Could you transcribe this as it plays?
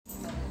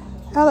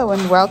Hello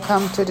and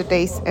welcome to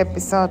today's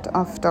episode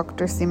of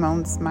Dr.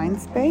 Simone's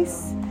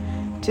Mindspace.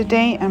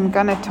 Today I'm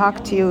going to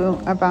talk to you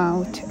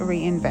about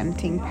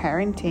reinventing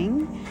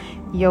parenting,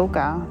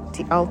 yoga,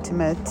 the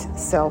ultimate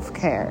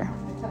self-care.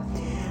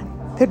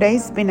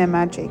 Today's been a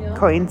magic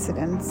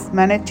coincidence,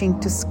 managing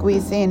to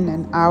squeeze in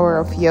an hour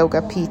of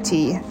yoga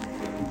PT.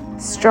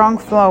 Strong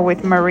flow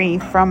with Marie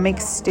from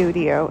Mixed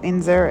Studio in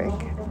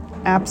Zurich.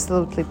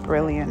 Absolutely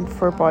brilliant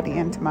for body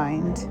and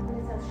mind.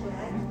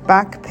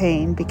 Back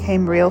pain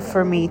became real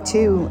for me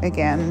too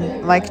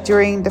again, like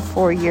during the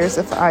 4 years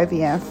of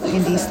IVF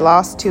in these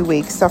last 2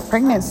 weeks of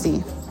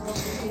pregnancy.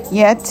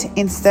 Yet,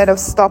 instead of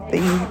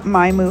stopping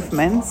my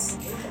movements,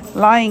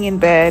 lying in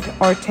bed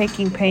or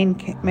taking pain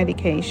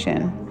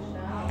medication,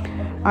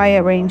 I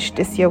arranged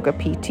this yoga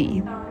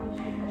PT.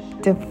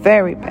 The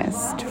very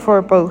best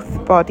for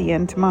both body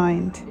and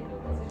mind.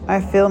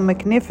 I feel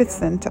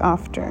magnificent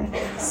after.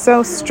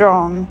 So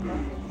strong,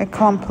 a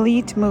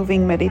complete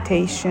moving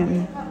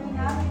meditation.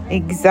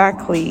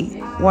 Exactly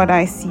what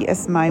I see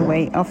as my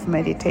way of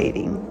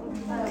meditating.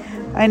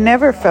 I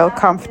never felt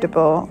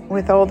comfortable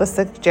with all the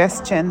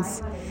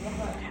suggestions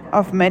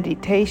of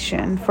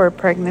meditation for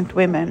pregnant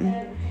women.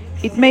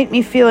 It made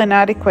me feel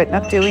inadequate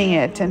not doing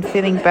it and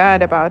feeling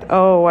bad about,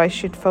 I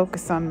should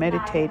focus on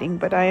meditating.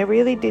 But I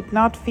really did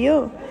not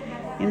feel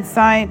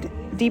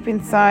deep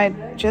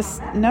inside,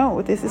 just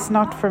no, this is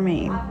not for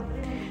me.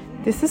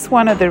 This is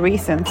one of the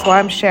reasons why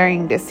I'm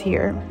sharing this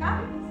here.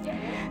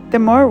 The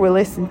more we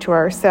listen to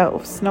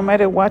ourselves, no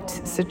matter what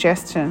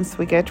suggestions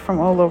we get from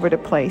all over the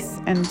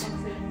place, and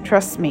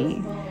trust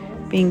me,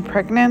 being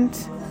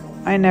pregnant,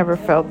 I never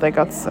felt I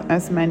got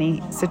as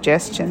many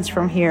suggestions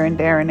from here and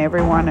there and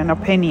everyone and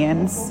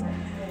opinions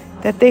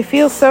that they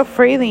feel so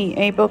freely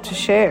able to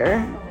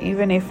share,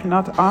 even if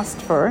not asked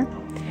for.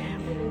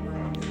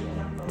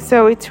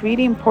 So it's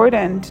really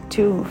important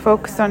to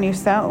focus on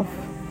yourself.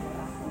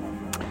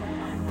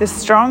 The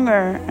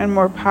stronger and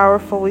more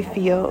powerful we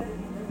feel,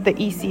 the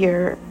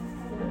easier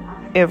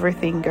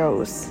everything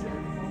goes.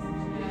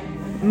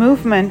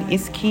 Movement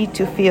is key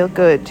to feel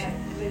good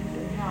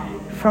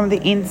from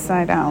the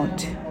inside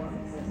out.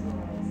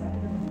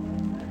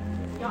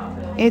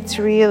 It's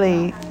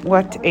really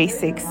what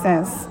ASICS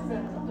says.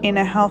 In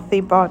a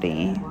healthy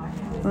body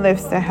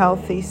lives a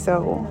healthy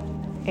soul.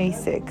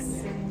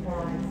 ASICS.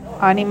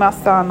 Anima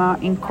sana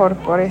in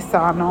corpore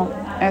sano,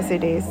 as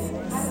it is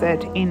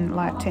said in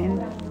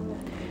Latin.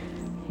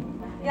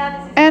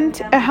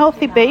 And a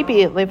healthy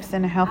baby lives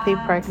in a healthy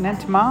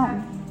pregnant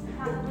mom,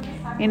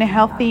 in a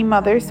healthy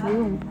mother's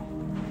womb.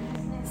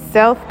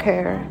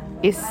 Self-care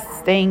is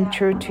staying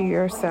true to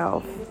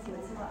yourself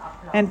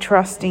and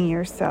trusting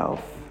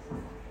yourself.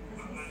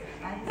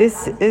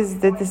 This is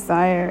the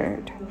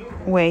desired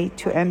way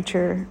to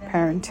enter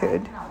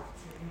parenthood.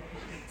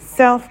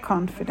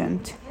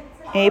 Self-confident,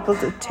 able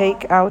to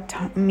take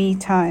out me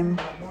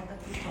time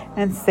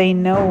and say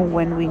no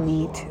when we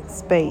need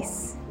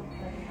space.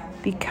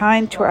 Be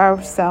kind to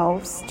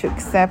ourselves to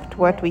accept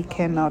what we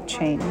cannot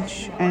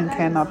change and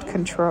cannot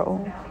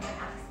control.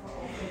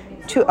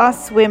 To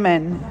us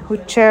women who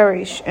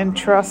cherish and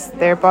trust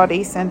their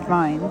bodies and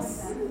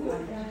minds,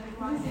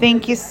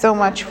 thank you so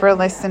much for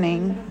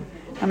listening.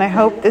 And I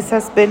hope this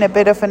has been a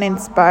bit of an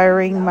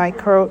inspiring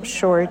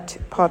short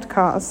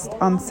podcast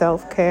on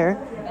self-care.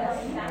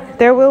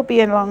 There will be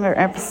a longer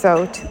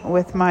episode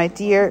with my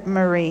dear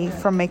Marie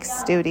from Mixed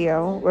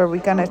Studio where we're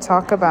going to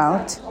talk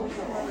about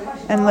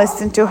and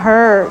listen to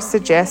her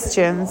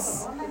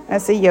suggestions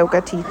as a yoga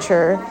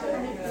teacher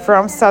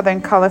from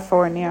Southern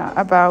California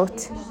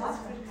about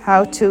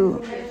how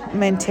to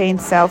maintain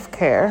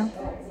self-care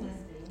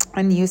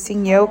and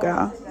using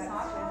yoga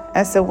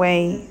as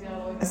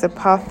a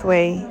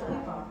pathway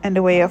and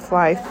a way of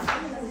life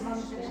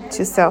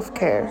to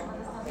self-care.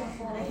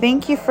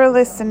 Thank you for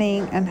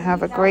listening and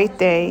have a great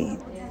day.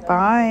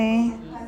 Bye.